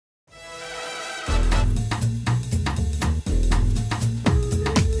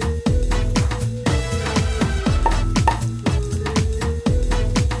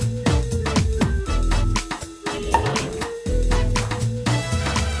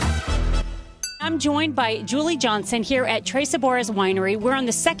I'm joined by Julie Johnson here at Tres Sabores Winery. We're on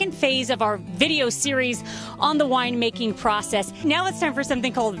the second phase of our video series on the winemaking process. Now it's time for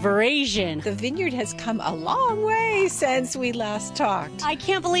something called Veraison. The vineyard has come a long way since we last talked. I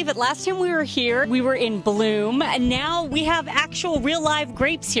can't believe it. Last time we were here, we were in bloom, and now we have actual real live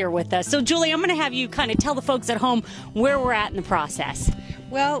grapes here with us. So Julie, I'm going to have you kind of tell the folks at home where we're at in the process.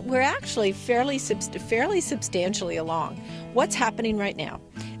 Well, we're actually fairly substantially along. What's happening right now?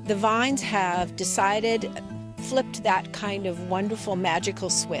 The vines have flipped that kind of wonderful magical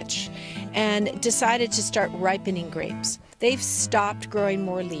switch and decided to start ripening grapes. They've stopped growing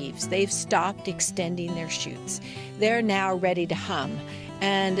more leaves. They've stopped extending their shoots. They're now ready to hum,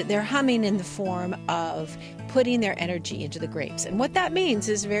 and they're humming in the form of putting their energy into the grapes. And what that means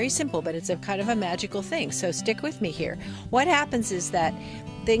is very simple, but it's a kind of a magical thing. So stick with me here. What happens is that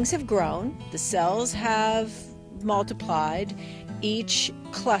things have grown, the cells have multiplied, each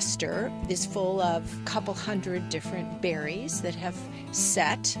cluster is full of a couple hundred different berries that have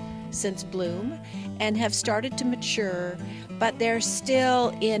set since bloom and have started to mature, but they're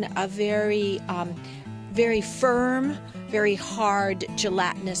still in a very firm, very hard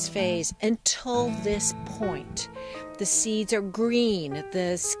gelatinous phase until this point. The seeds are green,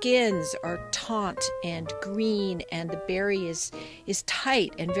 the skins are taut and green, and the berry is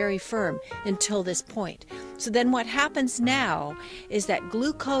tight and very firm until this point. So then what happens now is that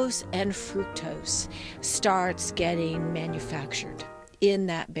glucose and fructose starts getting manufactured in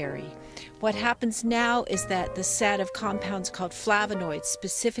that berry. What happens now is that the set of compounds called flavonoids,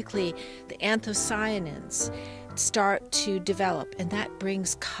 specifically the anthocyanins, start to develop, and that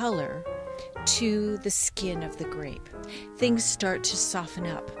brings color to the skin of the grape. Things start to soften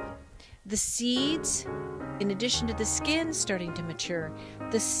up. The seeds, in addition to the skin starting to mature,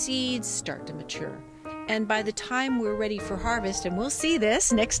 the seeds start to mature. And by the time we're ready for harvest, and we'll see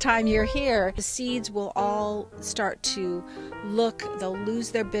this next time you're here, the seeds will all start to look, they'll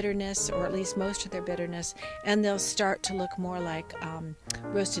lose their bitterness, or at least most of their bitterness, and they'll start to look more like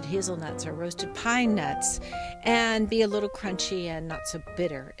roasted hazelnuts or roasted pine nuts, and be a little crunchy and not so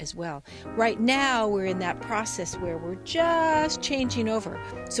bitter as well. Right now, we're in that process where we're just changing over.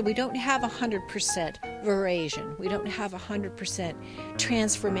 So we don't have 100% veraison. We don't have 100%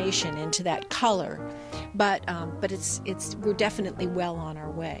 transformation into that color. But we're definitely well on our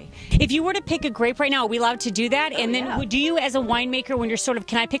way. If you were to pick a grape right now, are we allowed to do that? And then do you, as a winemaker, when you're sort of,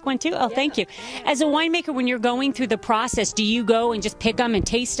 can I pick one too? Oh, yeah. Thank you. As a winemaker, when you're going through the process, do you go and just pick them and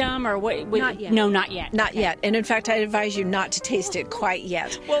taste them, or what? Not yet. No, not yet. Not yet. And in fact, I'd advise you not to taste it quite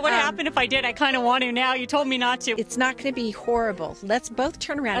yet. Well, what happened if I did? I kind of want to now. You told me not to. It's not going to be horrible. Let's both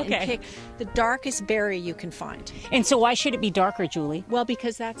turn around and pick the darkest berry you can find. And so why should it be darker, Julie? Well,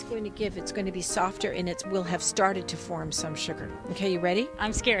 because that's going to give, it's going to be softer, and it will have started to form some sugar. Okay, you ready?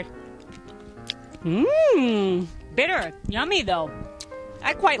 I'm scared. Mmm, bitter. Yummy, though.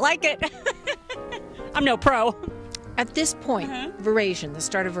 I quite like it. I'm no pro. At this point, veraison, the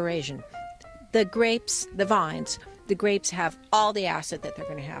start of veraison, the grapes, the vines, the grapes have all the acid that they're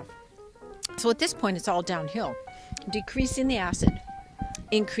going to have. So at this point, it's all downhill. Decreasing the acid,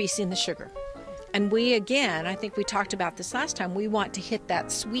 increasing the sugar. And we, again, I think we talked about this last time, we want to hit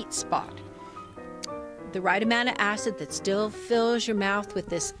that sweet spot. The right amount of acid that still fills your mouth with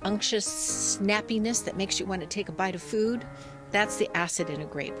this unctuous snappiness that makes you want to take a bite of food, that's the acid in a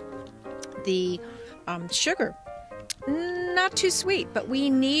grape. The sugar, not too sweet, but we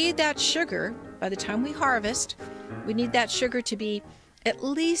need that sugar by the time we harvest. We need that sugar to be at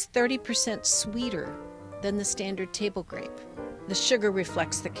least 30% sweeter than the standard table grape. The sugar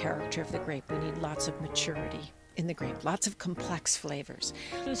reflects the character of the grape. We need lots of maturity in the grape, lots of complex flavors.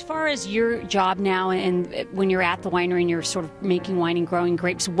 So as far as your job now, and when you're at the winery and you're sort of making wine and growing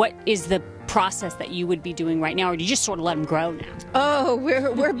grapes, what is the process that you would be doing right now, or do you just sort of let them grow now? Oh,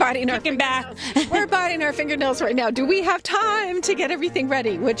 we're biting our fingernails. We're biting our fingernails right now. Do we have time to get everything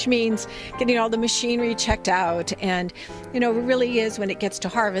ready? Which means getting all the machinery checked out, and it really is, when it gets to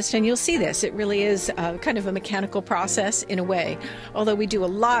harvest, and you'll see this, it really is kind of a mechanical process in a way, although we do a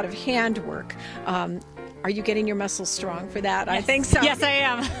lot of handwork. Are you getting your muscles strong for that? Yes. I think so. Yes, I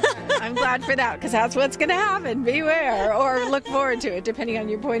am. I'm glad for that, because that's what's going to happen. Beware, or look forward to it, depending on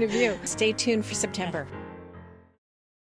your point of view. Stay tuned for September.